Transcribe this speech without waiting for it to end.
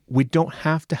we don't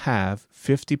have to have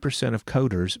 50% of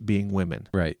coders being women.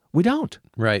 Right. We don't.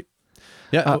 Right.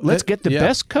 Yeah. Let's get the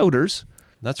best coders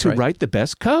to write the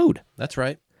best code. That's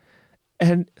right.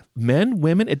 And men,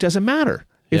 women, it doesn't matter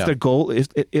if their goal is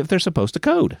if they're supposed to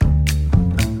code.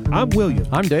 I'm William.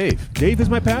 I'm Dave. Dave is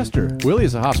my pastor. Willie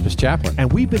is a hospice chaplain.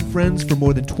 And we've been friends for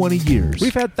more than 20 years.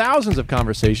 We've had thousands of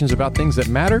conversations about things that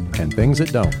matter and things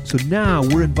that don't. So now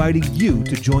we're inviting you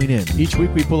to join in. Each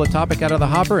week we pull a topic out of the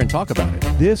hopper and talk about it.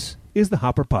 This is the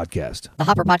Hopper Podcast. The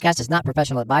Hopper Podcast is not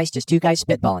professional advice, just two guys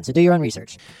spitballing, so do your own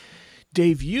research.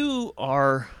 Dave, you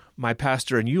are my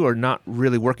pastor, and you are not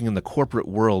really working in the corporate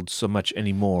world so much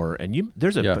anymore. And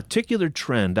there's a particular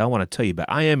trend I want to tell you about.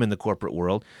 I am in the corporate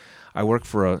world. I work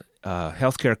for a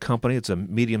healthcare company. It's a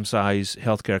medium-sized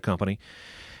healthcare company.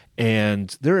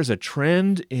 And there is a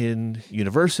trend in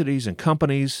universities and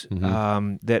companies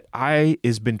that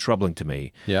has been troubling to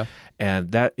me. Yeah.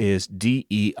 And that is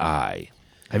DEI.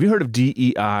 Have you heard of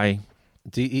DEI?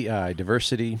 DEI,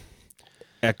 diversity,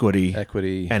 equity,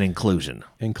 and inclusion.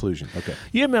 Inclusion, okay.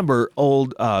 You remember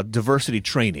old diversity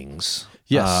trainings?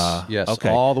 Yes, yes. Okay.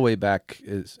 All the way back.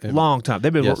 Long time.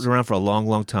 They've been around for a long,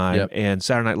 long time. Yep. And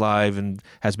Saturday Night Live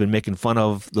has been making fun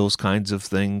of those kinds of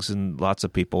things and lots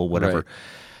of people, whatever. Right.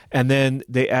 And then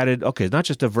they added, not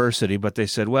just diversity, but they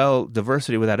said, well,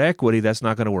 diversity without equity, that's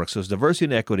not going to work. So it's diversity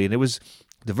and equity. And it was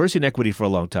diversity and equity for a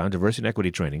long time, diversity and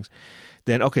equity trainings.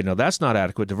 Then, no, that's not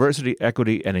adequate. Diversity,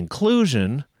 equity, and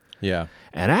inclusion. Yeah.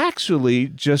 And actually,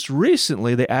 just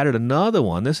recently, they added another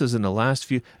one. This is in the last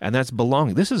few, and that's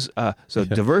belonging. This is,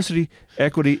 diversity,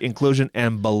 equity, inclusion,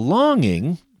 and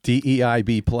belonging.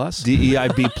 DEIB plus?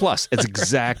 DEIB plus. That's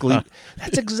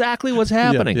exactly what's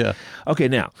happening. Yeah. Okay,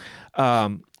 now,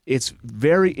 it's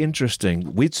very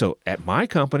interesting. So at my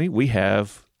company, we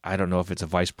have, I don't know if it's a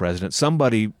vice president,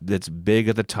 somebody that's big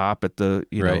at the top at the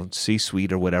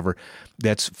C-suite or whatever,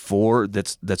 that's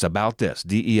about this,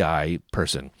 DEI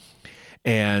person.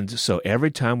 And so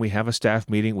every time we have a staff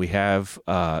meeting, we have,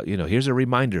 here's a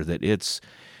reminder that it's,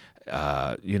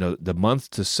 the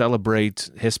month to celebrate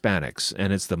Hispanics,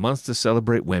 and it's the month to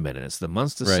celebrate women, and it's the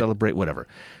month to celebrate whatever.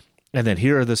 And then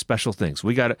here are the special things.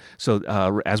 We got it.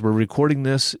 So as we're recording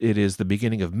this, it is the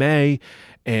beginning of May,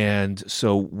 and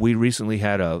so we recently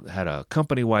had a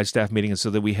company-wide staff meeting, and so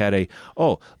that we had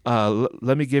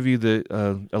let me give you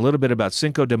a little bit about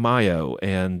Cinco de Mayo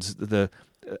and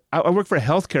I work for a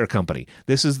healthcare company.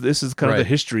 This is kind of the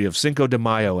history of Cinco de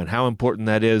Mayo and how important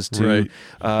that is to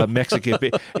Mexican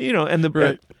people. And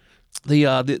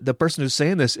the person who's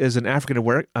saying this is an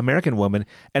African American woman,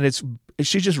 and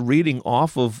she's just reading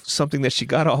off of something that she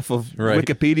got off of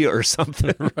Wikipedia or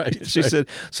something. She said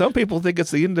some people think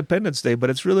it's the Independence Day,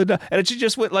 but it's really not. And she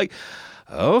just went like,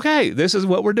 "Okay, this is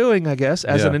what we're doing, I guess,"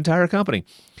 as an entire company.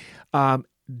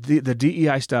 The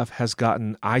DEI stuff has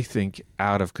gotten, I think,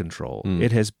 out of control.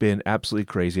 It has been absolutely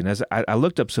crazy. And as I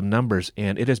looked up some numbers,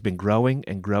 and it has been growing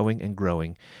and growing and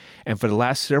growing. And for the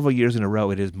last several years in a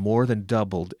row, it has more than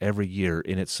doubled every year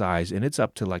in its size, and it's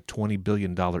up to like $20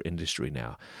 billion industry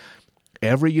now.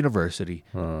 Every university,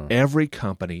 every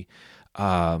company,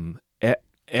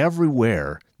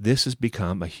 everywhere, this has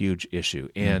become a huge issue.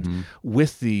 And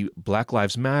with the Black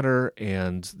Lives Matter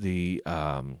and the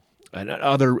and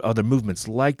other movements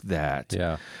like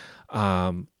that,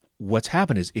 what's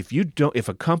happened is if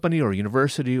a company or a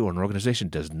university or an organization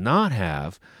does not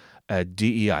have a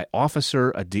DEI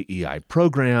officer, a DEI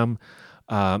program,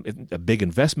 a big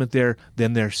investment there,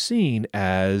 then they're seen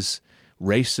as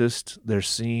racist, they're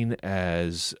seen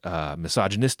as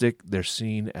misogynistic, they're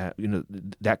seen as,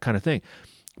 that kind of thing.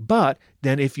 But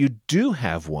then if you do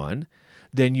have one,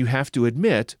 then you have to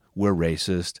admit we're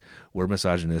racist, we're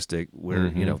misogynistic,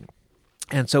 we're,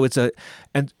 And so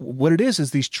and what it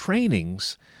is these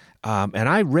trainings, and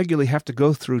I regularly have to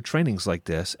go through trainings like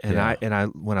this, and I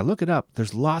when I look it up,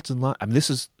 there's lots and lots. I mean, this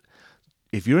is,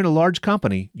 if you're in a large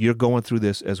company, you're going through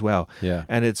this as well. Yeah.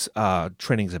 And it's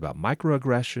trainings about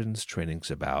microaggressions,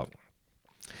 trainings about,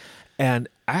 and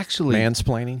actually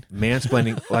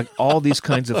mansplaining, like all these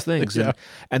kinds of things.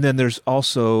 And then there's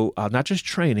also not just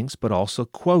trainings, but also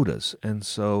quotas. And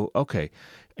so,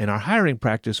 in our hiring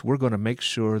practice, we're going to make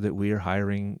sure that we are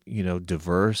hiring,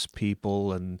 diverse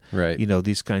people and,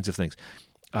 these kinds of things.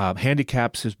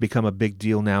 Handicaps has become a big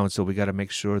deal now, and so we got to make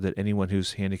sure that anyone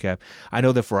who's handicapped. I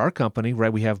know that for our company,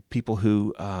 we have people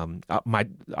who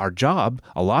our job.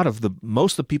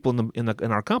 Most of the people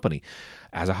in our company,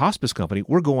 as a hospice company,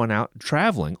 we're going out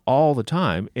traveling all the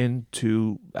time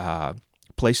into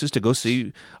places to go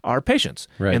see our patients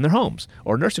in their homes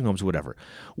or nursing homes or whatever.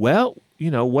 Well,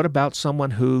 what about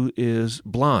someone who is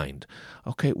blind?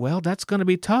 Okay, well, that's going to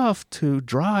be tough to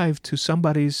drive to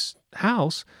somebody's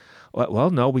house. Well,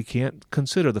 no, we can't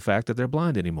consider the fact that they're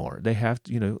blind anymore. They have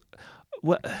to,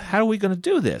 how are we going to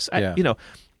do this? Yeah.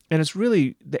 And it's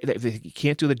really, they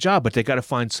can't do the job, but they got to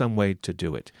find some way to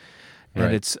do it.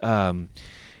 And it's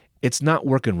not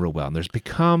working real well. And there's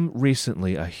become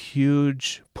recently a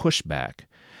huge pushback.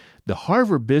 The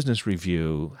Harvard Business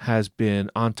Review has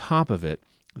been on top of it.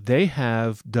 They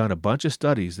have done a bunch of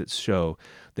studies that show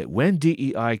that when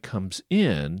DEI comes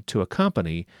in to a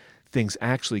company, things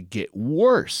actually get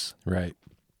worse. Right.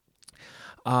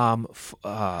 And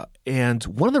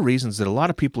one of the reasons that a lot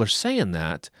of people are saying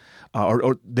that,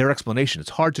 or their explanation,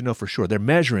 it's hard to know for sure. They're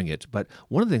measuring it, but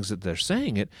one of the things that they're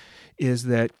saying it is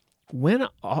that when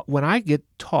I get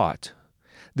taught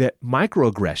that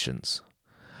microaggressions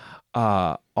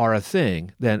are a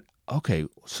thing, then okay,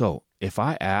 so if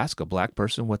I ask a black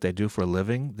person what they do for a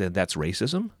living, then that's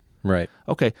racism. Right.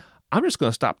 Okay, I'm just going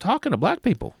to stop talking to black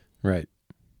people. Right.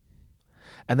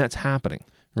 And that's happening.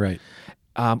 Right.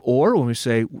 Or when we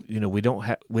say, we don't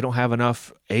have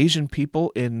enough Asian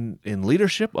people in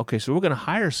leadership. Okay, so we're going to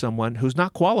hire someone who's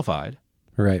not qualified.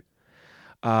 Right.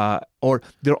 Or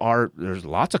there's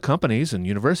lots of companies and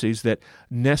universities that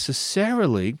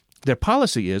necessarily their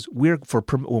policy is when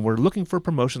we're looking for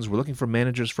promotions, we're looking for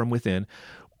managers from within.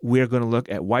 We're going to look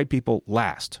at white people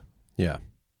last. Yeah.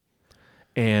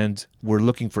 And we're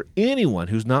looking for anyone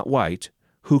who's not white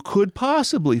who could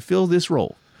possibly fill this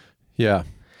role. Yeah.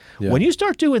 Yeah. When you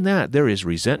start doing that, there is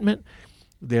resentment,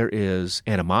 there is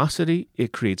animosity,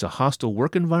 it creates a hostile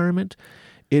work environment.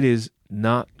 It is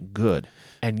not good.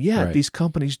 And yet these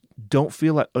companies don't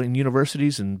feel like, in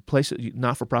universities and places,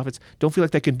 not-for-profits, don't feel like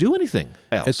they can do anything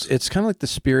else. It's kind of like the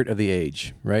spirit of the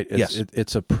age, right? Yes.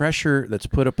 It's a pressure that's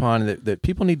put upon that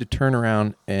people need to turn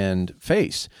around and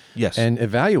face. Yes. And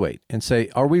evaluate and say,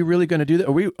 are we really going to do that?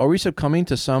 Are we succumbing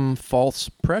to some false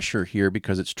pressure here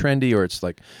because it's trendy or it's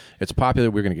like it's popular,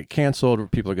 we're going to get canceled, or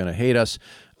people are going to hate us?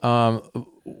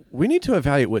 We need to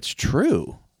evaluate what's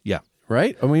true. Yeah.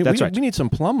 Right? I mean, That's right. We need some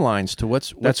plumb lines to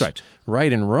what's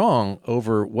right and wrong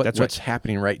over what's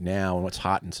happening right now and what's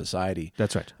hot in society.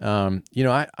 That's right.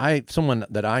 Someone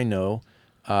that I know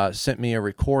sent me a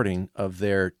recording of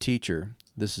their teacher.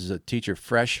 This is a teacher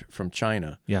fresh from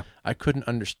China. Yeah. I couldn't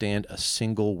understand a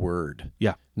single word.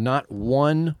 Yeah. Not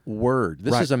one word.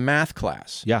 This is a math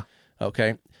class. Yeah.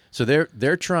 Okay. So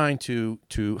they're trying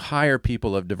to hire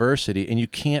people of diversity, and you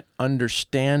can't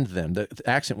understand them. The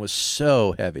accent was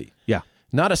so heavy. Yeah.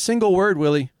 Not a single word,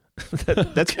 Willie.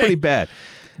 That's pretty bad.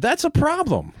 That's a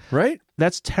problem, right?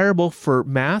 That's terrible for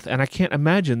math, and I can't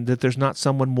imagine that there's not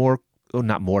someone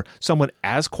someone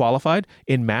as qualified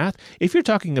in math. If you're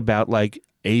talking about like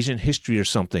Asian history or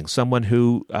something, someone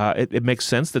who it makes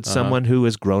sense that someone who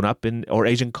has grown up in or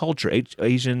Asian culture,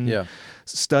 Asian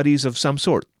studies of some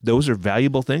sort, those are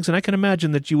valuable things, and I can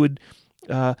imagine that you would.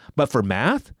 But for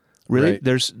math, really, Right.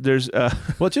 there's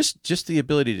Well, just the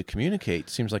ability to communicate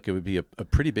seems like it would be a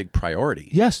pretty big priority.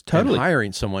 yes, totally. And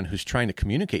hiring someone who's trying to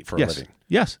communicate for a living.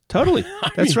 Yes, totally.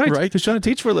 That's mean, right. right? Who's trying to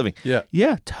teach for a living. Yeah.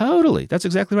 Yeah, totally. That's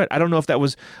exactly right. I don't know if that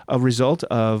was a result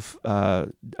of a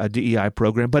DEI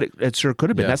program, but it sure could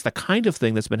have been. Yeah. That's the kind of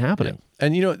thing that's been happening.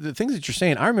 And the things that you're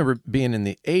saying, I remember being in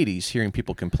the 80s hearing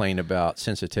people complain about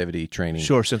sensitivity training.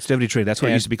 Sure, sensitivity training. That's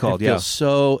what it used to be called. And feel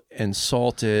so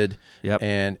insulted. Yep.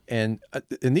 And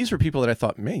these were people that I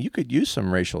thought, man, you could use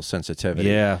some racial sensitivity.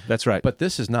 Yeah, that's right. But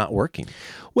this is not working.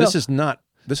 Well, this is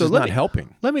not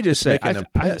helping. Let me just say, making them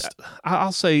pissed.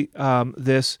 I'll say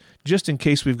this just in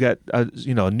case we've got a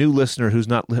new listener who's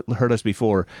not heard us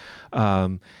before.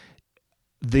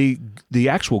 The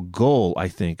actual goal, I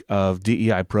think, of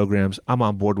DEI programs, I'm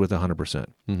on board with 100%.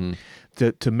 Mm-hmm.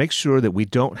 To make sure that we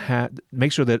don't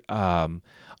make sure that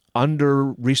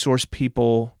under-resourced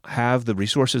people have the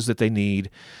resources that they need,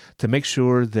 to make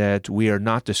sure that we are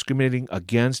not discriminating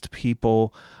against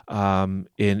people in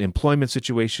employment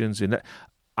situations. And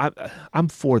I'm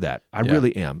for that. I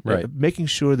really am. Right. Making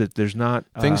sure that there's not...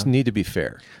 Things need to be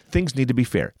fair. Things need to be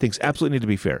fair. Things absolutely need to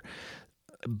be fair.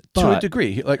 To a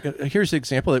degree. Like here's an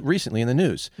example that recently in the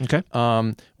news. Okay.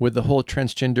 With the whole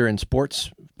transgender in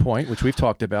sports point, which we've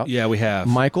talked about. Yeah, we have.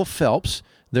 Michael Phelps.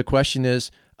 The question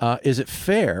is it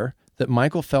fair that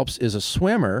Michael Phelps is a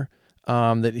swimmer,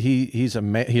 that he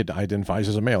identifies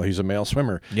as a male. He's a male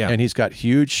swimmer. Yeah. And he's got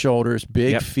huge shoulders,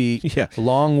 big feet,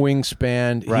 long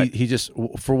wingspan. Right. He just,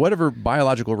 for whatever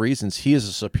biological reasons, he is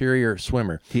a superior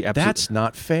swimmer. That's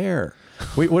not fair.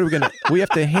 What are we going to? We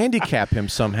have to handicap him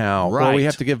somehow, right? Or we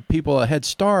have to give people a head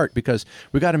start because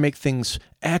we got to make things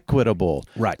equitable,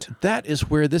 right? That is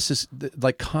where this is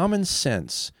like common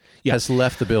sense has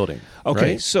left the building.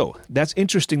 Okay, right? so that's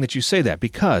interesting that you say that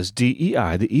because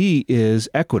DEI, the E is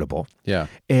equitable. Yeah.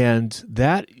 And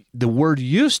that the word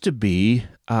used to be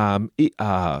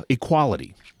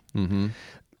equality. Mm-hmm.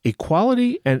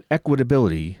 Equality and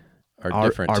equitability Are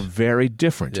different. Are very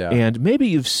different. Yeah. And maybe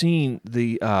you've seen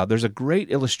there's a great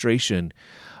illustration,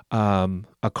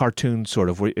 a cartoon sort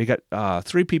of, where you got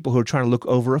three people who are trying to look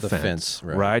over a fence,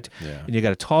 right? Yeah. And you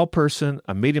got a tall person,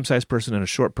 a medium-sized person, and a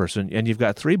short person, and you've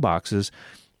got three boxes,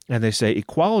 and they say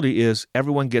equality is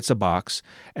everyone gets a box,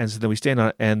 and so then we stand on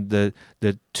it, and the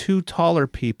two taller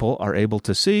people are able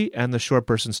to see, and the short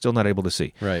person's still not able to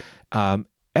see. Right.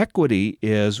 Equity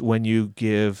is when you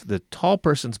give the tall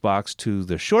person's box to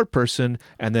the short person,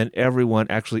 and then everyone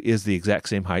actually is the exact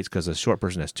same height because the short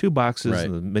person has two boxes,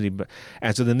 Right.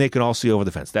 and so then they can all see over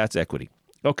the fence. That's equity.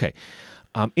 Okay.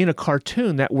 In a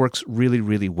cartoon, that works really,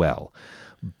 really well.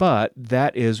 But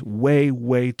that is way,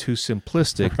 way too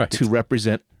simplistic Right. to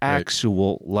represent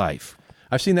actual life.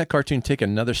 I've seen that cartoon take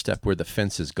another step where the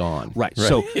fence is gone. Right.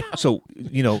 So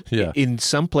Yeah. in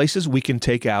some places we can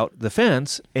take out the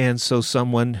fence, and so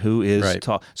someone who is Right.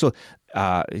 tall. So,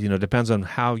 depends on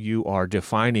how you are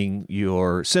defining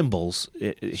your symbols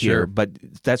here, Sure. but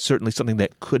that's certainly something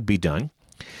that could be done.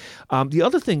 The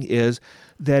other thing is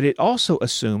that it also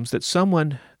assumes that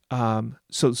someone.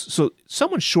 So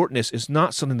someone's shortness is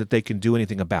not something that they can do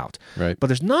anything about. Right. But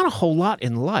there's not a whole lot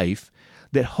in life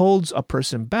that holds a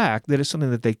person back that is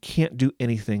something that they can't do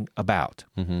anything about.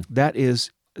 Mm-hmm. That is,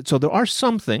 so there are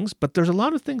some things, but there's a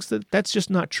lot of things that's just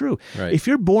not true. Right. If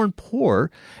you're born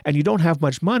poor and you don't have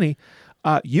much money,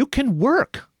 you can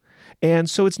work. And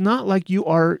so it's not like you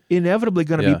are inevitably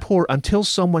going to Yeah. be poor until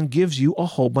someone gives you a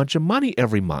whole bunch of money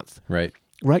every month. Right.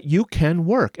 Right? You can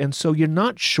work. And so you're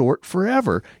not short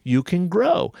forever. You can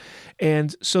grow.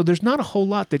 And so there's not a whole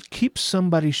lot that keeps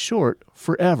somebody short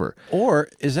forever. Or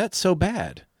is that so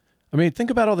bad? I mean, think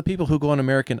about all the people who go on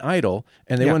American Idol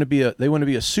and they Yeah. want to be a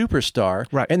superstar,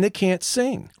 Right. and they can't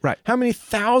sing. Right. How many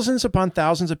thousands upon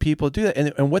thousands of people do that?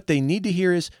 And what they need to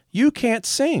hear is, you can't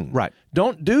sing. Right.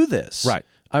 Don't do this. Right.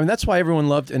 I mean, that's why everyone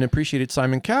loved and appreciated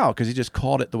Simon Cowell, because he just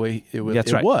called it the way it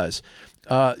That's right. was.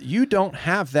 You don't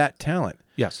have that talent.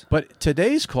 Yes. But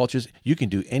today's cultures, you can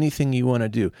do anything you want to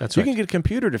do. That's You right. can get a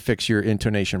computer to fix your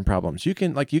intonation problems. You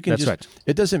can That's just, right.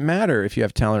 it doesn't matter if you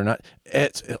have talent or not.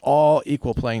 It's all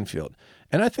equal playing field.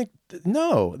 And I think,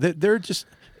 no, they're just,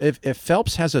 if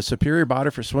Phelps has a superior body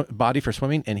for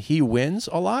swimming and he wins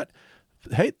a lot,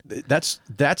 hey, that's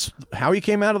how he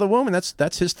came out of the womb, and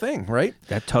that's his thing, right?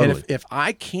 That totally. And if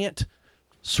I can't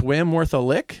swim worth a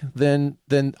lick, then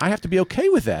I have to be okay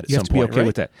with that at You some have to be point, okay right?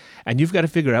 with that. And you've got to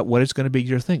figure out what is going to be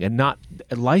your thing. And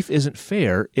life isn't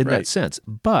fair in Right. that sense.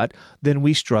 But then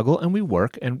we struggle and we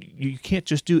work, and you can't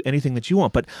just do anything that you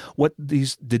want. But what the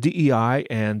DEI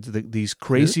and these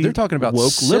crazy They're talking about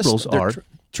woke liberals they're are,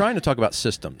 trying to talk about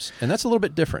systems, and that's a little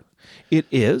bit different. it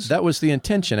is. That was the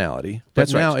intentionality, but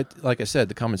That's right. now, like I said,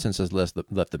 the common sense has left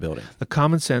the building. The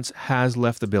common sense has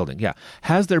left the building. Yeah.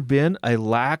 Has there been a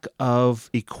lack of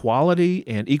equality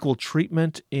and equal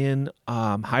treatment in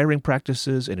hiring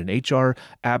practices and in HR?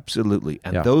 Absolutely.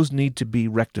 And Yeah. those need to be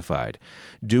rectified.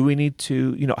 Do we need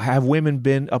to, have women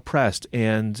been oppressed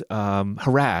and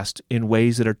harassed in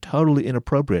ways that are totally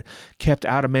inappropriate, kept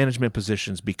out of management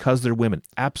positions because they're women?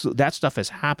 Absolutely. That stuff has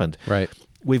happened. Right.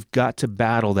 We've got to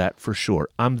battle that for sure.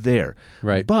 I'm there.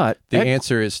 Right. But The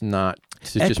answer is not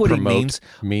to just equity promote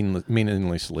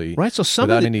meaninglessly, Right, so some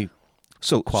without of the- any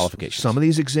So qualifications. Some of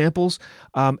these examples,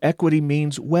 equity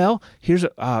means, well, here's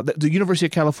the University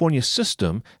of California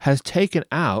system has taken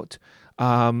out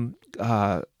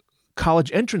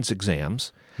college entrance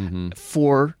exams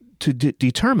for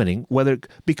determining whether,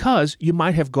 because you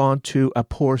might have gone to a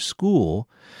poor school,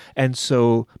 and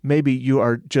so maybe you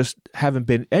are just haven't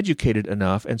been educated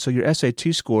enough, and so your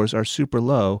SAT scores are super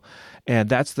low, and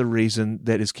that's the reason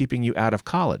that is keeping you out of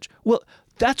college. Well,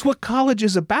 that's what college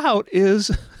is about.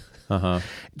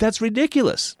 That's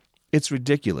ridiculous. It's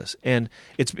ridiculous, and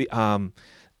it's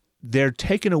they're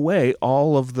taking away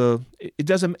all of the. It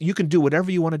doesn't. You can do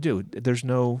whatever you want to do. There's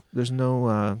no.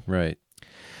 right.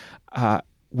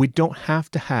 We don't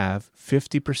have to have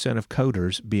 50% of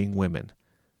coders being women.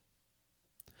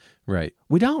 Right.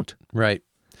 We don't. Right.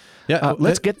 Yeah.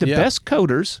 Let's get the yeah, best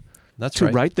coders That's to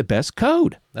right. write the best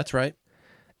code. That's right.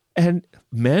 And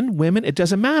men, women, it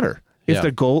doesn't matter if Yeah.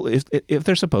 their goal is if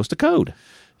they're supposed to code.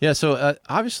 Yeah, so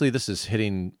obviously this is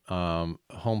hitting home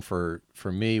for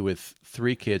me with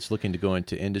 3 kids looking to go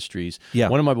into industries. Yeah.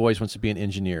 One of my boys wants to be an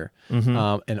engineer,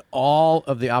 and all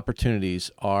of the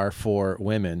opportunities are for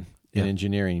women in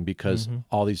engineering because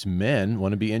all these men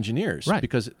want to be engineers. Right.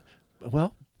 Because,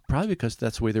 well, probably because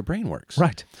that's the way their brain works.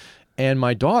 Right. And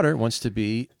my daughter wants to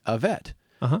be a vet.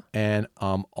 And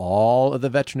all of the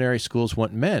veterinary schools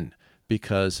want men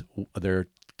because they're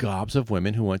gobs of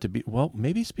women who want to be. Well,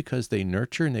 maybe it's because they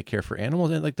nurture and they care for animals,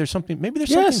 and like there's something. Maybe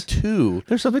there's something to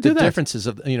the differences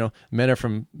of men are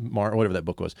from Mars, whatever that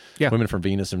book was. Yeah. Women are from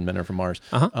Venus and men are from Mars.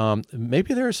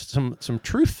 Maybe there's some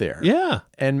truth there. Yeah,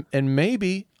 and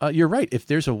maybe you're right. If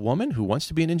there's a woman who wants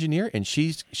to be an engineer and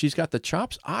she's got the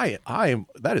chops, I am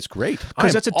that is great.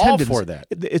 Because that's a all tendency. for that.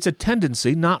 It's a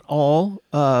tendency. Not all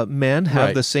men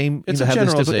have the same. It's a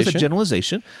generalization. It's a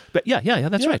generalization. But yeah.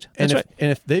 That's right. That's right.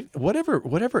 And if they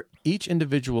whatever each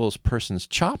individual's person's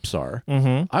chops are,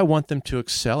 I want them to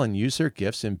excel and use their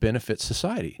gifts and benefit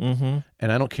society.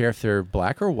 And I don't care if they're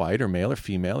black or white or male or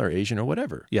female or Asian or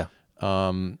whatever. Yeah.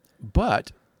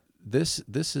 But this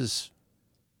is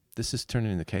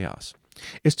turning into chaos.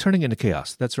 It's turning into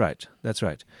chaos. That's right. That's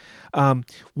right.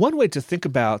 One way to think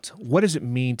about what does it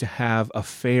mean to have a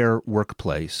fair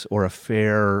workplace or a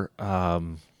fair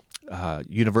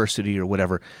university or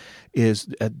whatever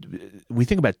is we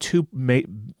think about two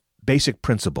basic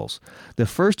principles. The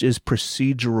first is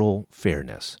procedural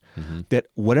fairness, that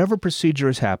whatever procedure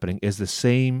is happening is the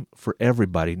same for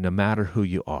everybody, no matter who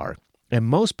you are. And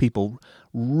most people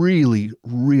really,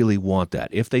 really want that.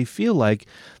 If they feel like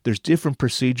there's different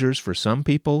procedures for some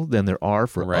people than there are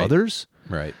for others,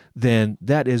 then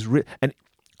that is and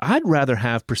I'd rather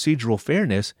have procedural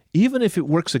fairness, even if it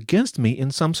works against me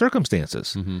in some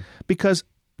circumstances, because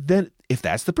then if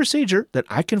that's the procedure, then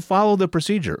I can follow the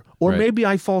procedure, or maybe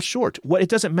I fall short. It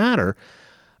doesn't matter,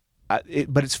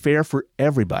 but it's fair for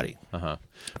everybody.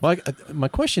 Well, my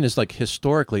question is, like,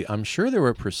 historically, I'm sure there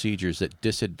were procedures that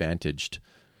disadvantaged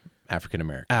African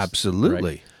Americans. Absolutely.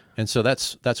 Right? And so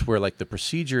that's where, like, the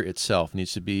procedure itself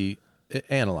needs to be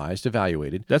analyzed,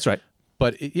 evaluated. That's right.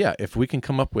 But if we can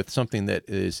come up with something that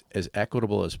is as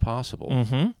equitable as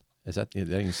possible, is that,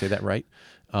 did I even say that right?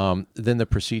 Then the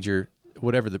procedure,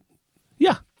 whatever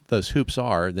those hoops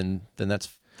are, then that's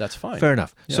fine. Fair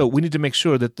enough. Yeah. So we need to make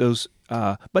sure that those,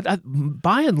 but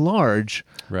by and large,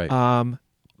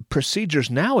 procedures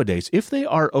nowadays, if they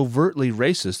are overtly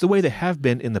racist, the way they have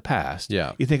been in the past,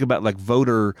 you think about like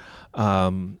voter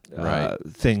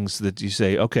things that you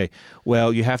say, okay,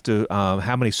 well, you have to,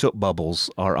 how many soap bubbles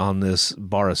are on this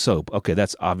bar of soap? Okay,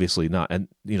 that's obviously not, and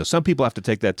some people have to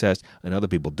take that test, and other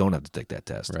people don't have to take that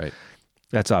test. Right.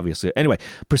 That's obviously anyway.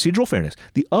 Procedural fairness.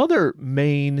 The other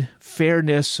main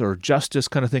fairness or justice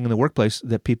kind of thing in the workplace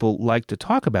that people like to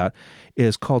talk about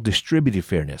is called distributive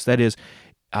fairness. That is,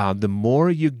 the more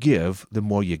you give, the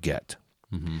more you get.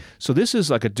 So this is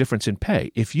like a difference in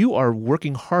pay. If you are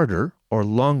working harder or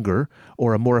longer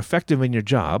or are more effective in your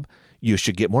job, you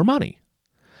should get more money.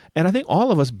 And I think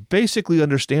all of us basically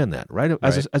understand that, right?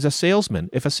 As a salesman,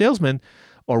 if a salesman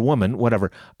or woman,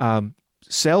 whatever,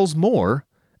 sells more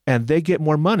and they get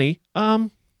more money,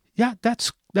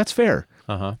 that's fair.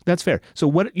 That's fair. So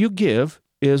what you give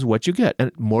is what you get.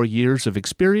 And more years of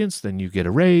experience, then you get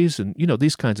a raise and,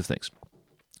 these kinds of things.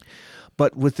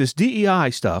 But with this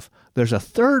DEI stuff, there's a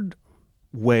third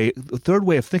way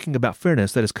of thinking about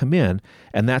fairness that has come in,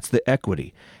 and that's the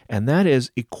equity. And that is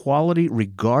equality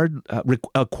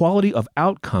equality of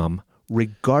outcome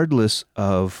regardless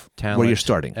of talent, where you're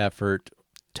starting. Effort.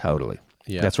 Totally.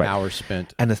 Yeah, that's right. Hours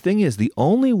spent. And the thing is, the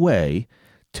only way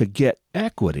to get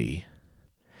equity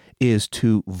is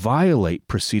to violate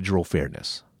procedural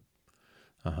fairness.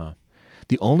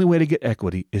 The only way to get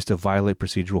equity is to violate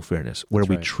procedural fairness, where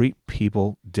we treat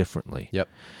people differently. Yep.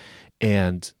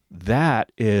 And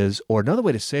that is, or another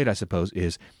way to say it, I suppose,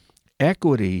 is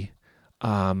equity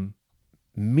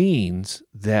means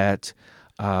that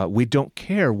we don't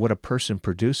care what a person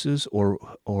produces or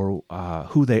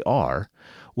who they are.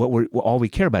 All we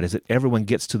care about is that everyone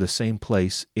gets to the same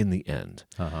place in the end.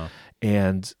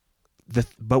 And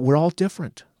but we're all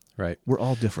different. Right. We're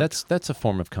all different. That's a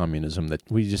form of communism that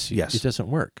we just it doesn't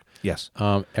work. Yes.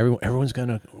 Everyone's going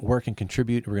to work and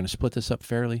contribute. We're going to split this up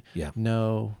fairly. Yeah.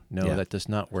 No, that does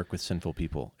not work with sinful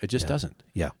people. It just doesn't.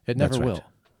 Yeah. It never That's will. Right.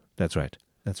 That's right.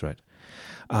 That's right.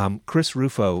 Chris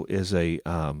Rufo is a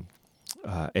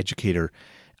educator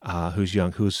who's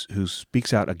young, who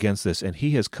speaks out against this, and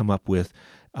he has come up with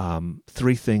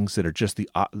 3 things that are just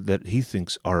that he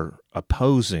thinks are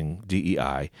opposing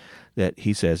DEI. That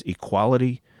he says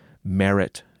equality,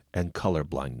 merit, and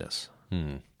colorblindness.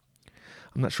 I'm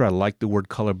not sure I like the word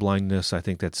colorblindness. I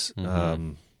think that's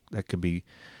that could be.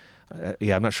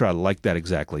 I'm not sure I like that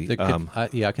exactly.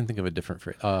 I can think of a different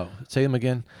phrase. Say them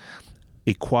again.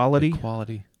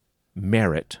 Equality,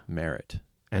 merit,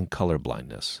 and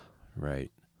colorblindness.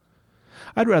 Right.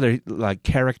 I'd rather like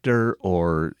character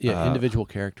or individual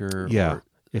character. Yeah, or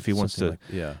if he wants to.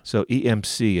 yeah. So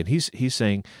EMC, and he's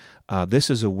saying this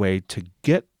is a way to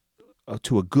get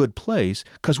to a good place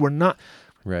because we're not.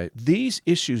 Right. These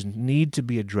issues need to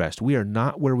be addressed. We are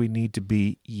not where we need to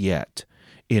be yet.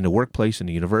 In a workplace, in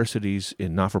the universities,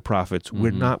 in not-for-profits,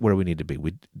 we're not where we need to be.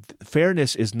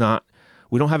 Fairness is not.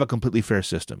 We don't have a completely fair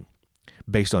system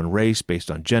based on race,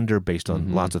 based on gender, based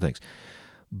on lots of things.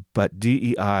 But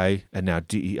DEI and now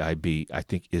DEIB, I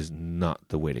think, is not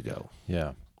the way to go.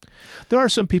 Yeah. There are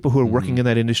some people who are working in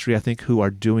that industry, I think, who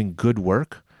are doing good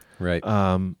work. Right.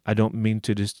 I don't mean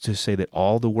to say that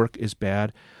all the work is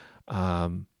bad,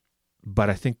 but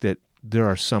I think that there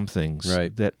are some things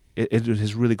that it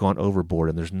has really gone overboard,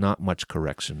 and there's not much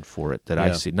correction for it that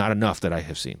I see. Not enough that I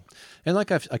have seen. And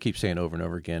like I keep saying over and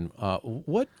over again,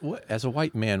 what as a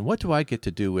white man, what do I get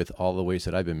to do with all the ways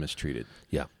that I've been mistreated?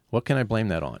 Yeah. What can I blame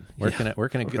that on? Where can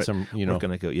I get some? Where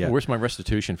can I go? Yeah. Where's my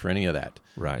restitution for any of that?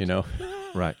 Right.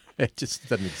 Right. It just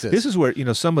doesn't exist. This is where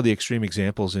some of the extreme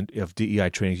examples of DEI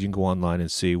trainings you can go online and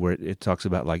see where it talks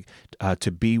about like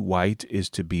to be white is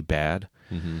to be bad.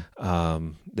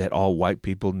 That all white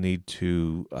people need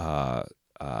to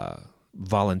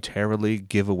voluntarily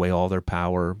give away all their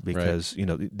power because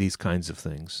these kinds of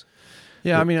things.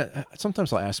 Yeah, I mean,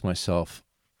 sometimes I'll ask myself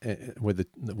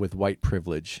with white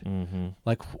privilege,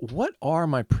 like, what are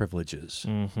my privileges?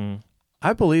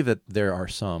 I believe that there are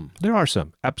some. There are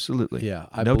some, absolutely. Yeah,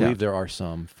 I No believe doubt. there are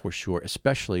some for sure,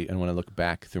 especially and when I look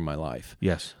back through my life.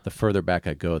 Yes. The further back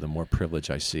I go, the more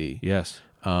privilege I see. Yes.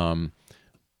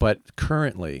 But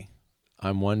currently,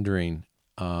 I'm wondering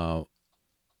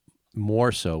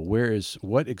more so,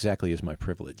 what exactly is my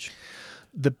privilege?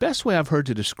 The best way I've heard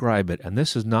to describe it, and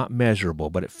this is not measurable,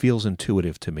 but it feels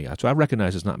intuitive to me. So I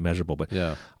recognize it's not measurable, but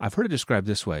I've heard it described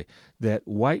this way, that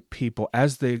white people,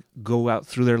 as they go out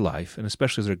through their life, and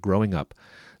especially as they're growing up,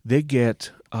 they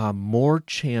get more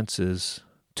chances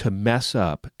to mess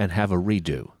up and have a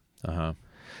redo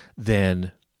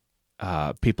than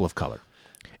people of color.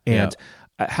 And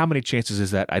how many chances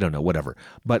is that? I don't know, whatever.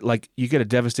 But like you get a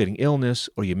devastating illness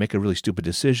or you make a really stupid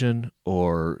decision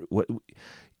or what.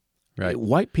 Right.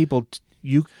 White people,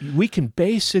 we can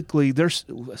basically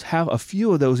have a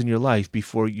few of those in your life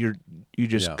before you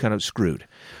just kind of screwed.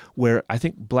 Where I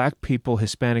think black people,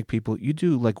 Hispanic people, you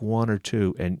do like one or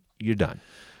two and you're done.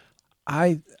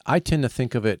 I tend to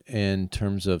think of it in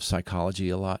terms of psychology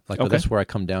a lot. Like that's where I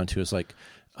come down to is like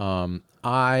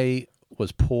I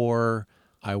was poor.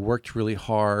 I worked really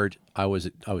hard. I was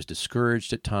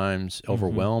discouraged at times,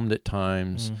 overwhelmed at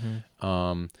times.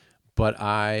 But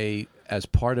I, as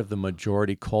part of the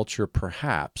majority culture,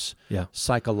 perhaps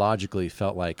psychologically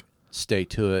felt like stay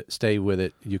with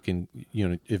it. You can,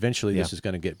 eventually this is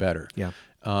going to get better. Yeah.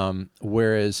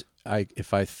 Whereas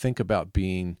if I think about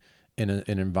being in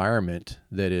an environment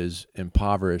that is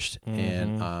impoverished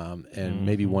and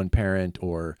maybe one parent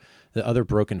or the other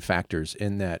broken factors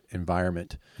in that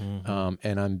environment,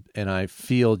 and I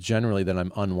feel generally that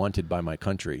I'm unwanted by my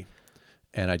country,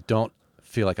 and I don't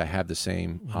feel like I have the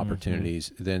same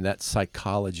opportunities, then that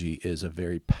psychology is a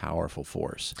very powerful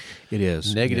force. It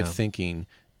is. Negative thinking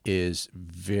is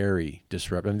very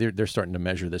disruptive. I mean, they're starting to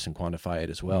measure this and quantify it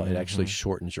as well. It actually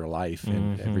shortens your life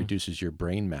and reduces your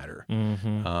brain matter.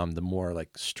 The more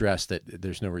like stress that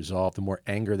there's no resolve, the more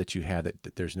anger that you have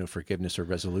that there's no forgiveness or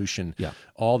resolution. Yeah.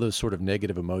 All those sort of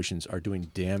negative emotions are doing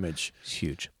damage. It's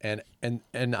huge. And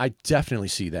I definitely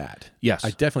see that. Yes.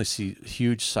 I definitely see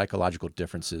huge psychological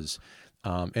differences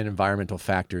and environmental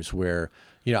factors where,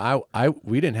 we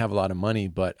didn't have a lot of money,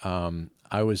 but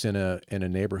I was in a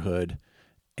neighborhood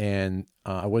and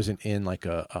I wasn't in like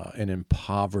an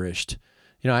impoverished,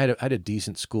 I had a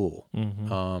decent school.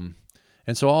 And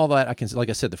so all that like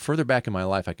I said, the further back in my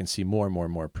life, I can see more and more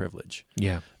and more privilege.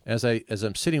 Yeah. As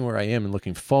I'm sitting where I am and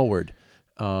looking forward,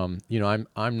 I'm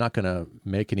not going to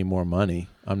make any more money.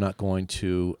 I'm not going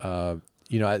to,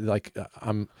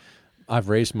 I've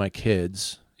raised my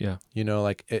kids. Yeah.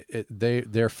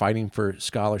 They're fighting for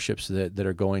scholarships that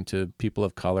are going to people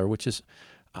of color, which is,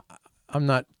 I'm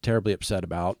not terribly upset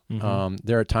about.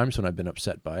 There are times when I've been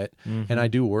upset by it, and I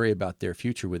do worry about their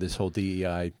future with this whole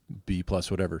DEI B+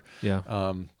 whatever. Yeah.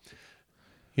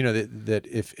 That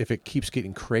if it keeps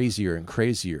getting crazier and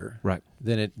crazier, right?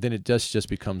 Then it just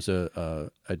becomes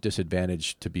a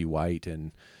disadvantage to be white,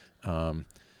 and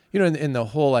in the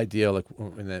whole idea, like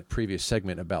in that previous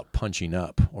segment about punching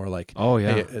up, or like,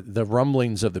 hey, the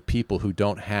rumblings of the people who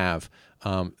don't have,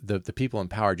 the people in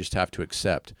power just have to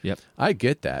accept. Yep. I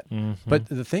get that, but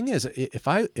the thing is, if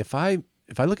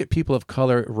if I look at people of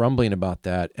color rumbling about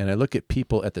that, and I look at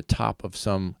people at the top of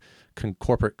some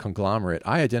corporate conglomerate,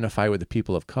 I identify with the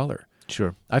people of color.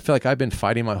 Sure. I feel like I've been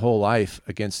fighting my whole life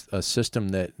against a system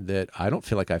that I don't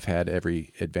feel like I've had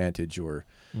every advantage or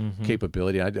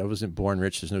capability. I wasn't born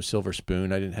rich. There's no silver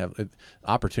spoon. I didn't have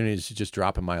opportunities to just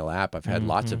drop in my lap. I've had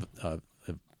lots of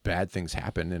bad things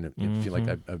happen, and I feel like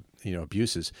I've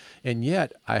abuses. And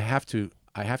yet I have to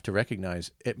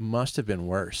recognize it must have been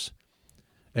worse.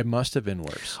 It must have been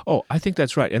worse. Oh, I think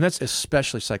that's right. And that's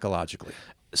especially psychologically.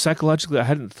 Psychologically, I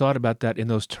hadn't thought about that in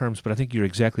those terms, but I think you're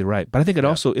exactly right. But I think it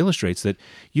also illustrates that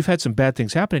you've had some bad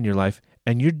things happen in your life,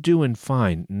 and you're doing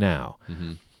fine now.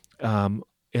 And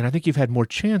I think you've had more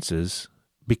chances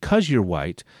because you're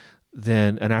white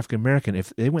than an African American.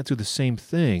 If they went through the same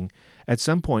thing, at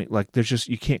some point, like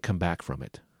you can't come back from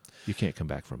it. You can't come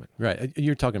back from it. Right.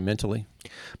 You're talking mentally,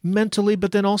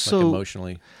 but then also like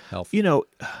emotionally, health.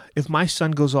 If my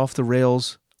son goes off the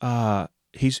rails,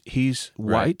 he's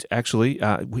white, actually.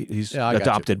 He's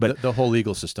adopted, but the whole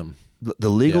legal system. The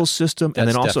legal system, and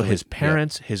then also his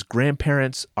parents, his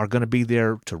grandparents are going to be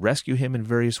there to rescue him in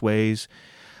various ways.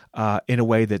 In a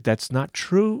way that's not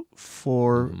true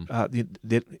for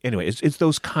anyway. It's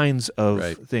those kinds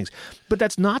of things, but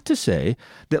that's not to say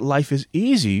that life is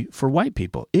easy for white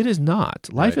people. It is not.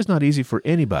 Life is not easy for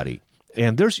anybody.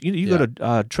 And there's you go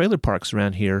to trailer parks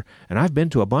around here, and I've been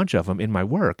to a bunch of them in my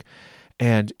work.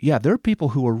 And there are people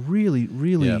who are really,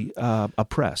 really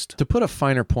oppressed. To put a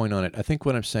finer point on it, I think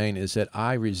what I'm saying is that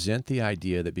I resent the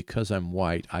idea that because I'm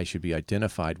white, I should be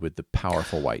identified with the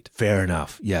powerful white. Fair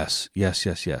enough. Yes.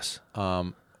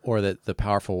 Or that the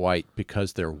powerful white,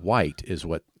 because they're white, is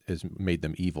what has made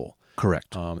them evil.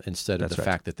 Correct. Instead of the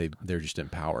fact that they're just in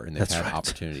power and they've had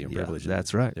opportunity and privilege.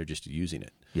 That's right. They're just using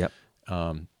it. Yep.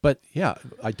 But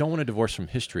I don't want to divorce from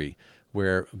history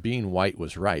where being white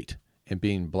was right. And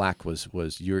being black was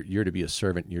you're to be a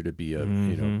servant, you're to be a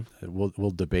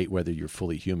we'll debate whether you're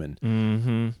fully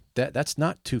human. That's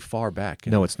not too far back.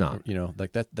 No, it's not.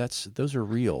 Like those are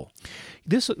real.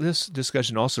 This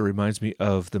discussion also reminds me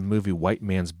of the movie White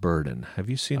Man's Burden. Have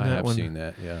you seen that one? I have seen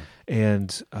that. Yeah. And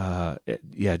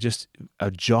just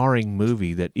a jarring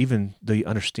movie that even though you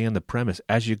understand the premise,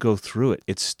 as you go through it,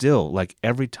 it's still like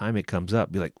every time it comes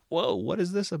up, be like, whoa, what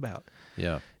is this about?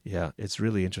 Yeah. Yeah, it's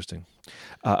really interesting.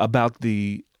 About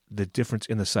the difference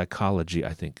in the psychology,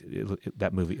 I think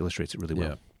that movie illustrates it really well.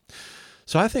 Yeah.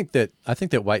 So I think that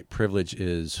white privilege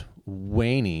is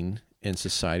waning in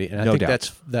society, and I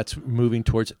think that's moving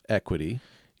towards equity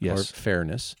or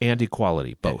fairness and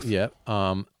equality, both.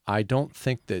 I don't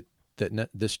think that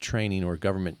this training or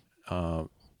government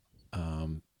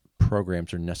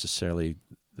programs are necessarily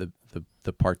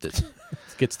the part that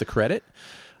gets the credit.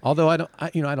 Although I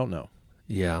don't know.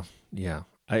 Yeah.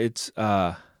 It's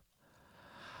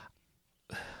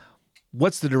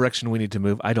what's the direction we need to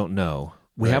move? I don't know.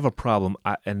 We have a problem,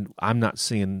 and I'm not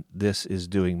seeing this is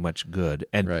doing much good.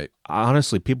 And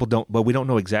honestly, people don't. But we don't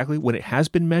know exactly when it has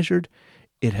been measured.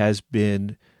 It has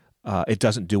been. It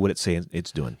doesn't do what it's saying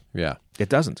it's doing. Yeah, it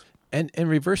doesn't. And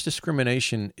reverse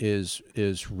discrimination is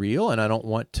real, and I don't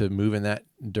want to move in that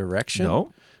direction.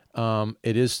 No.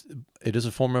 It is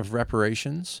a form of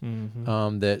reparations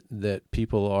that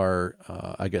people are,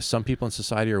 I guess some people in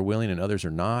society are willing and others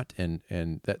are not, and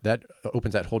that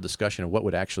opens that whole discussion of what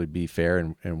would actually be fair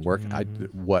and work.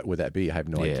 What would that be? I have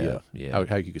no idea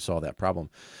how you could solve that problem.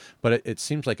 But it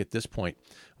seems like at this point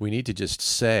we need to just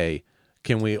say,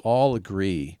 can we all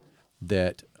agree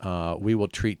that we will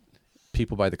treat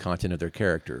people by the content of their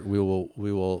character? We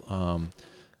will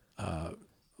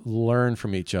learn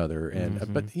from each other,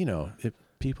 and but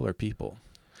people are people,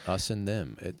 us and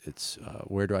them. It's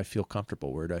where do I feel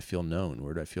comfortable? Where do I feel known?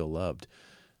 Where do I feel loved?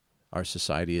 Our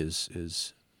society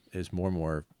is more and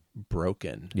more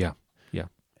broken. Yeah.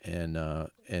 And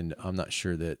I'm not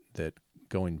sure that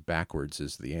going backwards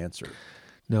is the answer.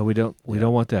 No, we don't. We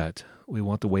don't want that. We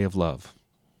want the way of love.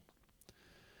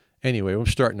 Anyway, we're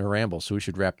starting to ramble, so we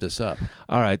should wrap this up.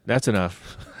 All right, that's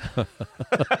enough.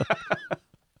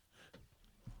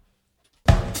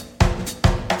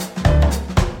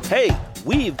 Hey,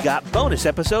 we've got bonus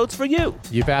episodes for you.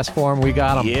 You've asked for them, we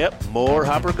got them. Yep, more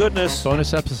Hopper goodness.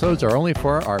 Bonus episodes are only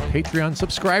for our Patreon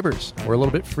subscribers. We're a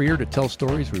little bit freer to tell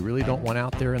stories we really don't want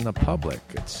out there in the public.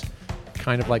 It's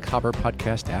kind of like Hopper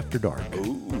Podcast After Dark.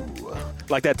 Ooh,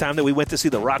 like that time that we went to see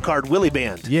the Rock Hard Willie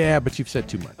Band. Yeah, but you've said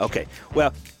too much. Okay,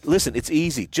 well, listen, it's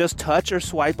easy. Just touch or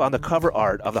swipe on the cover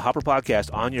art of the Hopper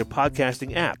Podcast on your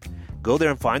podcasting app. Go there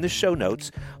and find the show notes,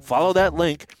 follow that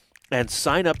link, and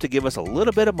sign up to give us a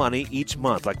little bit of money each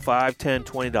month, like $5, $10,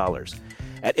 $20.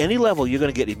 At any level, you're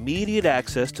going to get immediate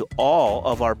access to all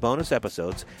of our bonus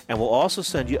episodes, and we'll also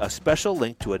send you a special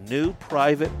link to a new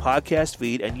private podcast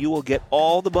feed, and you will get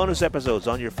all the bonus episodes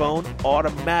on your phone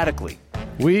automatically.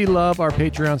 We love our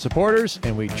Patreon supporters,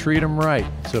 and we treat them right.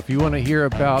 So if you want to hear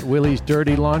about Willie's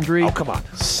dirty laundry, oh, come on,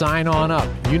 sign on up.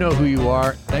 You know who you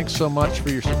are. Thanks so much for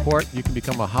your support. You can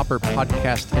become a Hopper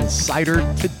Podcast Insider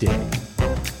today.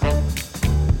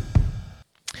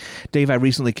 Dave, I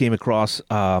recently came across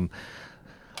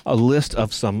a list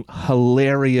of some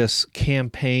hilarious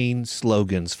campaign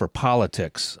slogans for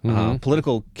politics,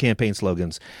 political campaign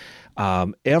slogans.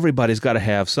 Everybody's got to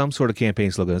have some sort of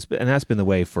campaign slogan, and that's been the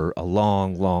way for a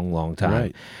long, long, long time.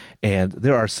 Right. And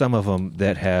there are some of them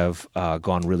that have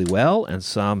gone really well, and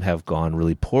some have gone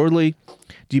really poorly.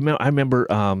 Do you remember? I remember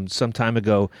some time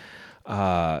ago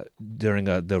during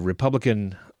the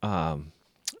Republican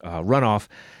runoff,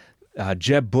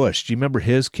 Jeb Bush. Do you remember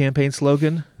his campaign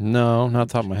slogan? No, not off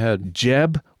the top of my head.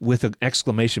 Jeb with an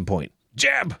exclamation point.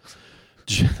 Jeb!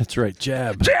 That's right,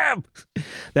 Jeb. Jeb!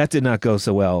 That did not go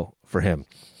so well for him.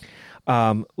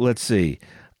 Let's see.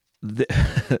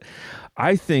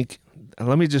 I think,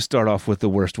 let me just start off with the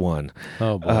worst one.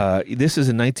 Oh, boy. This is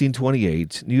in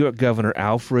 1928. New York Governor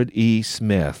Alfred E.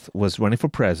 Smith was running for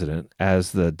president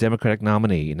as the Democratic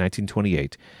nominee in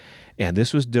 1928, and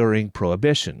this was during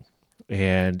Prohibition.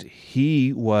 And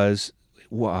he was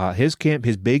his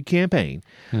big campaign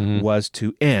was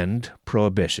to end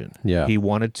Prohibition. Yeah. He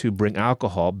wanted to bring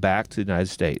alcohol back to the United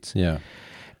States. Yeah.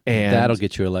 And that'll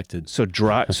get you elected. So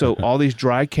all these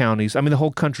dry counties, I mean, the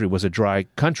whole country was a dry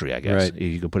country, I guess. Right.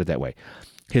 You could put it that way.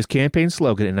 His campaign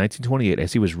slogan in 1928,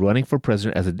 as he was running for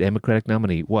president as a Democratic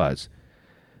nominee, was,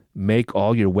 "Make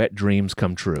all your wet dreams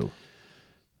come true."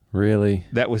 Really?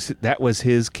 That was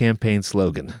his campaign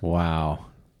slogan. Wow.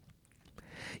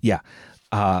 Yeah.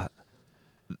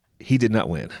 He did not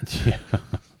win. Yeah.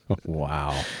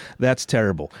 Wow. That's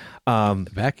terrible.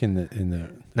 Back in the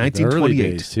 1928 early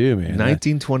days too, man.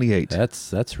 1928.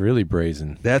 That's really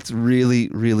brazen. That's really,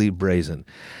 really brazen.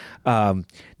 New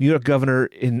York Governor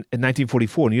in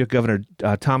 1944, New York Governor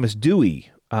Thomas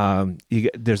Dewey.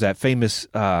 There's that famous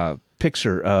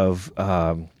picture of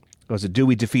was it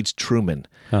Dewey defeats Truman,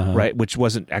 right? Which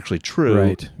wasn't actually true,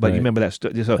 right? But right. you remember that? So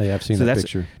hey, I've seen that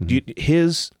picture.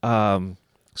 His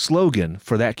slogan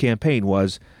for that campaign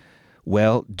was,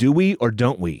 "Well, do we or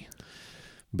don't we?"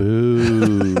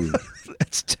 Boo!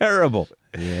 That's terrible.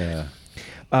 Yeah.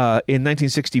 In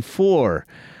 1964,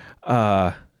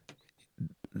 man,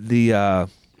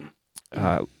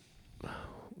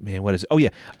 what is it? Oh yeah,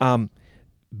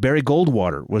 Barry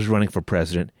Goldwater was running for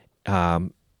president.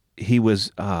 He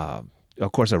was, of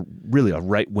course, a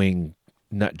right-wing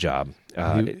nut job.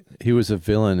 He was a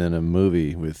villain in a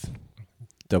movie with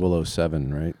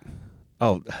 007, right?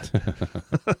 Oh.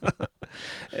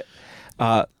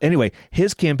 Anyway,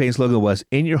 his campaign slogan was,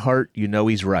 "In your heart, you know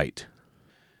he's right."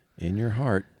 In your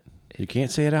heart. You can't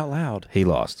say it out loud. He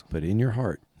lost. But in your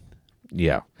heart.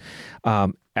 Yeah.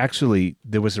 Actually,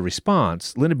 there was a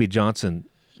response. Lyndon B. Johnson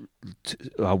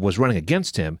was running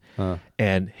against him,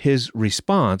 and his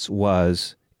response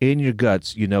was, "In your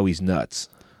guts, you know he's nuts."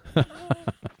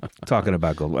 Talking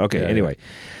about Goldwater. Okay, yeah, anyway.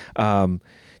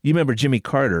 You remember Jimmy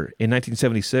Carter in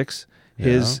 1976?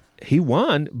 He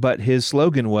won, but his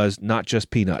slogan was "Not just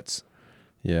peanuts."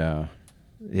 Yeah.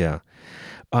 Yeah.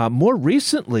 More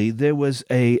recently, there was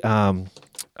a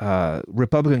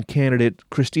Republican candidate,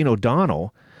 Christine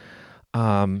O'Donnell,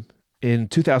 in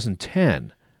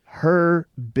 2010. Her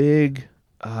big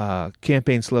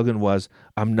campaign slogan was,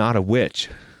 "I'm not a witch."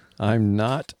 I'm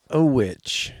not a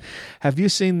witch. Have you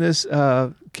seen this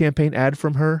campaign ad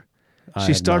from her?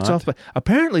 She starts off, but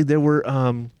apparently there were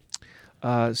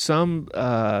some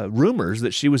rumors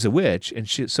that she was a witch, and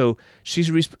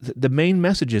the main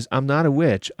message is, "I'm not a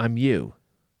witch, I'm you."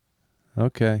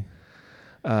 Okay.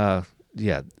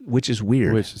 Yeah, which is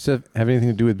weird. Which does it have anything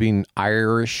to do with being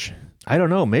Irish? I don't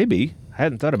know. Maybe. I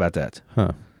hadn't thought about that.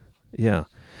 Huh. Yeah.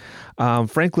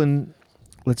 Franklin,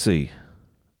 let's see.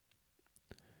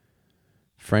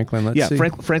 Franklin, let's see.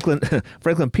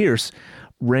 Franklin Pierce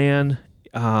ran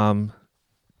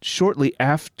shortly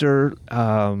after.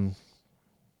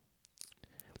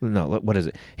 What is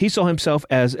it? He saw himself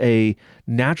as a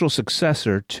natural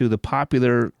successor to the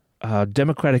popular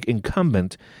Democratic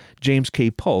incumbent, James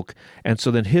K. Polk. And so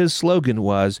then his slogan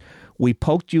was, "We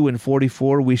poked you in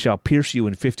 44, we shall pierce you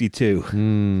in 52.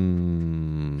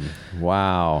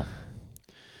 Wow.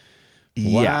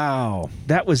 Yeah. Wow.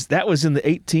 That was in the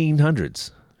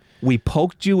 1800s. We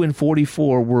poked you in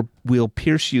 44, we'll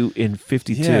pierce you in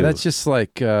 52. Yeah, that's just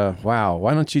like, wow.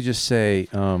 Why don't you just say,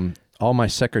 all my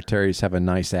secretaries have a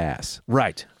nice ass?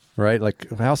 Right. right? Like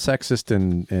how sexist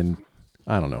and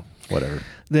I don't know, whatever.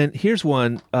 Then here's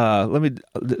one.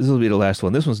 This will be the last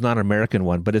one. This one's not an American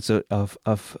one, but it's I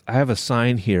have a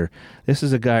sign here. This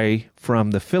is a guy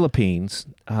from the Philippines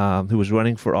who was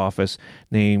running for office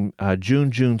named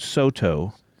Junjun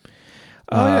Soto.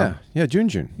 Yeah,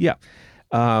 Junjun. Yeah.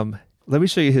 Let me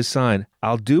show you his sign.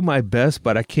 I'll do my best,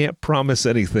 but I can't promise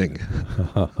anything.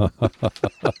 I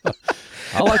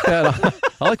like that.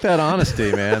 I like that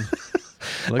honesty, man.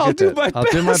 I'll do my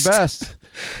best,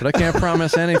 but I can't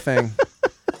promise anything.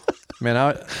 Man,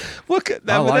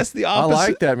 that's the opposite. I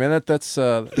like that, man.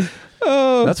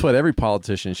 That's what every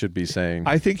politician should be saying.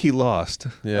 I think he lost.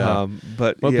 Yeah,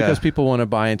 but because people want to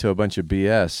buy into a bunch of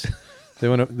BS. They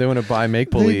want to buy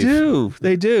make believe.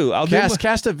 They do.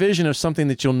 Cast a vision of something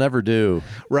that you'll never do.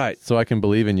 Right. So I can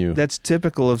believe in you. That's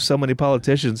typical of so many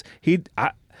politicians.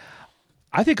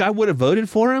 I think I would have voted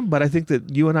for him, but I think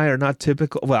that you and I are not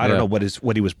typical. Well, I don't know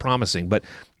what he was promising,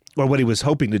 or what he was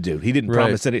hoping to do. He didn't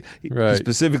promise any. He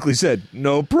specifically said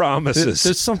no promises.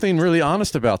 There's something really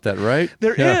honest about that, right?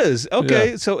 There is.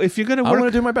 Okay, so if you're going to work, I'm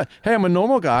going to do my best. Hey, I'm a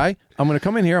normal guy. I'm going to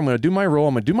come in here. I'm going to do my role.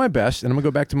 I'm going to do my best, and I'm going to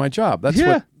go back to my job. That's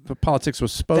what politics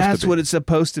was supposed to be. That's what it's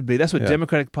supposed to be. That's what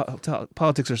democratic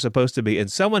politics are supposed to be. And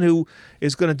someone who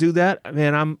is going to do that,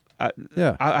 man,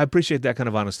 I appreciate that kind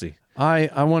of honesty.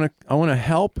 I want to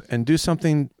help and do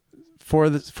something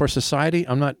for society.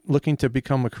 I'm not looking to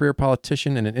become a career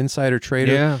politician and an insider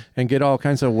trader and get all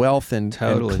kinds of wealth and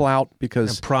clout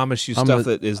because I promise you stuff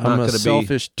that is not going to be. I'm a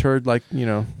selfish turd like,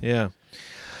 Yeah.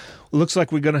 Looks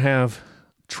like we're going to have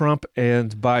Trump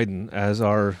and Biden as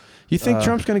our... You think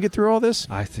Trump's going to get through all this?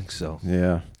 I think so.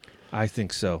 Yeah. I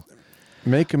think so.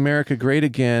 Make America Great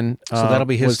Again. So that'll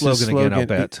be his slogan again, I'll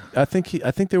bet. I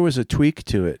think there was a tweak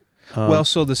to it.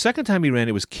 So the second time he ran,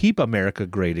 it was "Keep America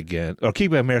Great Again" or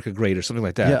 "Keep America Great" or something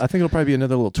like that. Yeah, I think it'll probably be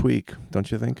another little tweak,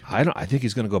 don't you think? I think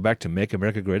he's going to go back to "Make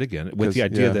America Great Again" with the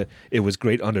idea that it was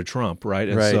great under Trump, right?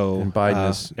 And so and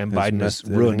Biden has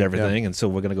ruined everything, and so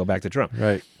we're going to go back to Trump.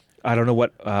 Right. I don't know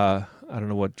what Biden's.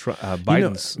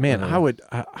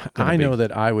 I know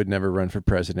that I would never run for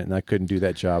president, and I couldn't do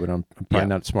that job, and I'm probably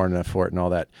not smart enough for it, and all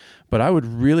that. But I would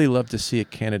really love to see a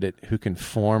candidate who can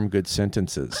form good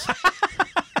sentences.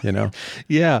 Yeah.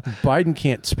 Biden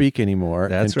can't speak anymore.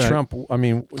 That's and right. Trump,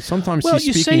 sometimes well,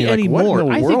 he's speaking. You're like, what in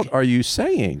the world are you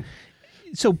saying?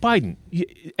 So Biden,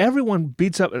 everyone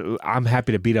beats up. I'm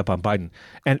happy to beat up on Biden,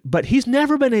 but he's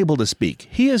never been able to speak.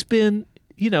 He has been,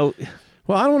 Well,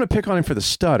 I don't want to pick on him for the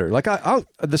stutter. Like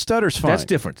the stutter's fine. That's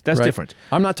different. That's different.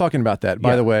 I'm not talking about that.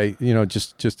 By the way,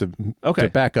 just to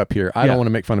back up here, I don't want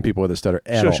to make fun of people with a stutter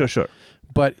at all. Sure.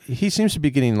 But he seems to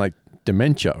be getting like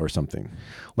dementia or something.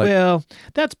 Well,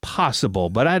 that's possible,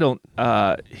 but I don't.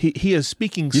 He is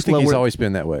speaking slower. You think he's always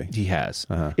been that way? He has.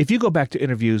 If you go back to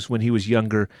interviews when he was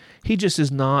younger, he just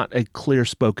is not a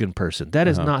clear-spoken person. That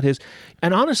is not his.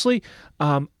 And honestly,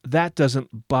 that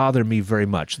doesn't bother me very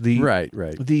much. Right.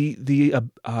 The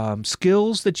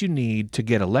skills that you need to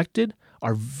get elected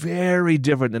are very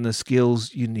different than the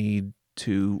skills you need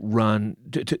to run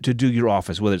to do your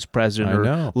office, whether it's president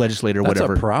or legislator or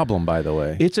whatever. That's a problem, by the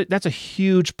way. That's a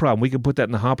huge problem. We can put that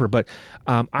in the hopper, but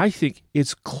I think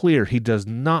it's clear he does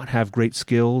not have great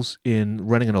skills in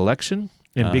running an election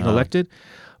and being elected.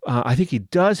 I think he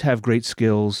does have great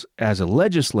skills as a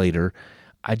legislator.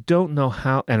 I don't know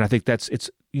how, and I think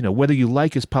whether you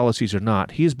like his policies or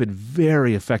not, he has been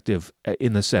very effective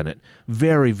in the Senate,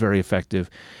 very, very effective,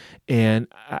 and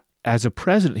as a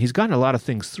president, he's gotten a lot of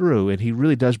things through, and he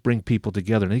really does bring people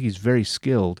together. And I think he's very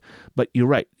skilled. But you're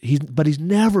right. He's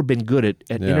never been good at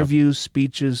interviews,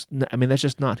 speeches. I mean, that's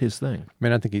just not his thing.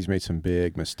 Man, I think he's made some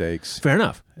big mistakes. Fair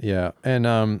enough. Yeah,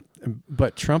 and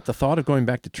but Trump, the thought of going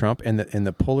back to Trump and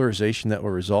the polarization that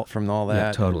will result from all that.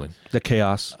 Yeah, totally. The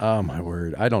chaos. Oh my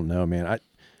word! I don't know, man. I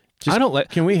don't like.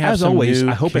 Can we have as some always?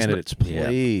 new I hope candidates,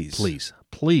 it's please,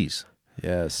 please.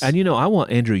 Yes. And I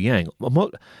want Andrew Yang.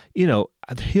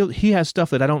 He has stuff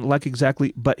that I don't like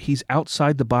exactly, but he's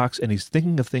outside the box and he's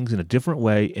thinking of things in a different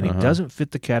way, and he doesn't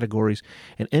fit the categories.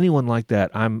 And anyone like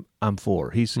that, I'm for.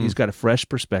 He's got a fresh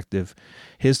perspective.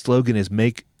 His slogan is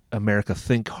 "Make America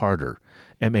Think Harder."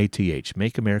 MATH,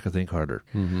 Make America Think Harder.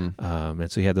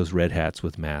 And so he had those red hats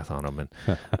with math on them, and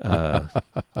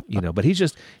but he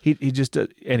just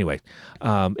anyway.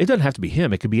 It doesn't have to be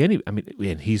him. It could be any. I mean,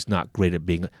 and he's not great at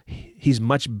being. He's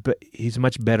much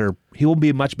better. He will be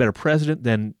a much better president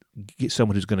than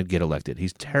someone who's going to get elected.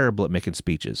 He's terrible at making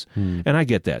speeches, and I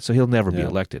get that. So he'll never be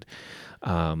elected.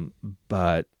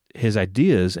 But his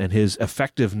ideas and his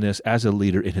effectiveness as a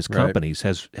leader in his companies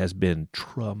has been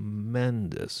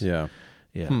tremendous. Yeah.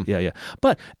 Yeah.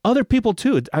 But other people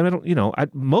too. I don't, I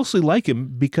mostly like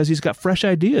him because he's got fresh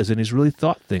ideas and he's really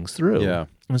thought things through. Yeah.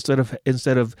 Instead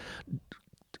of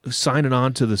signing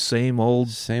on to the same old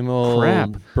crap,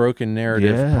 broken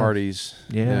narrative parties.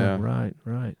 Yeah. Right.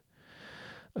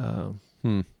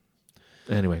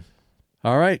 Anyway.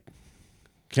 All right.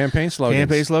 Campaign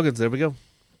slogans. There we go.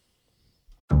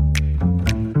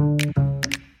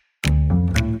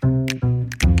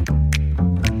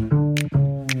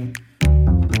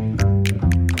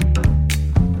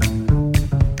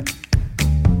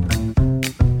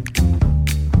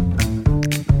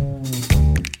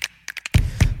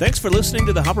 Thanks for listening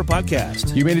to the Hopper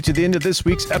Podcast. You made it to the end of this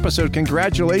week's episode.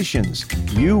 Congratulations.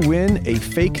 You win a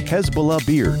fake Hezbollah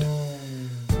beard.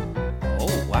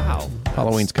 Oh, wow.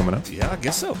 Halloween's coming up. Yeah, I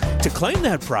guess so. To claim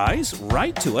that prize,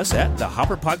 write to us at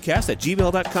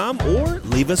thehopperpodcast@gmail.com or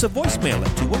leave us a voicemail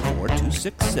at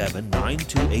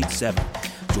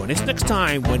 214-267-9287. Join us next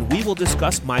time when we will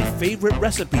discuss my favorite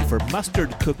recipe for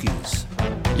mustard cookies.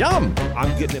 Yum!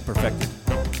 I'm getting it perfected.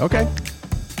 Okay.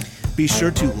 Be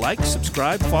sure to like,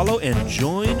 subscribe, follow, and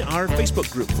join our Facebook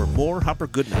group for more Hopper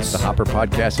goodness. The Hopper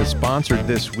Podcast is sponsored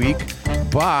this week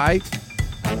by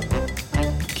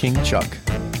King Chuck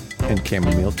and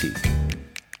chamomile tea.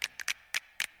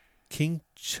 King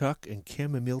Chuck and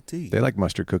chamomile tea. They like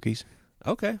mustard cookies.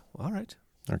 Okay, all right.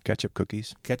 Or ketchup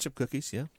cookies. Ketchup cookies, yeah.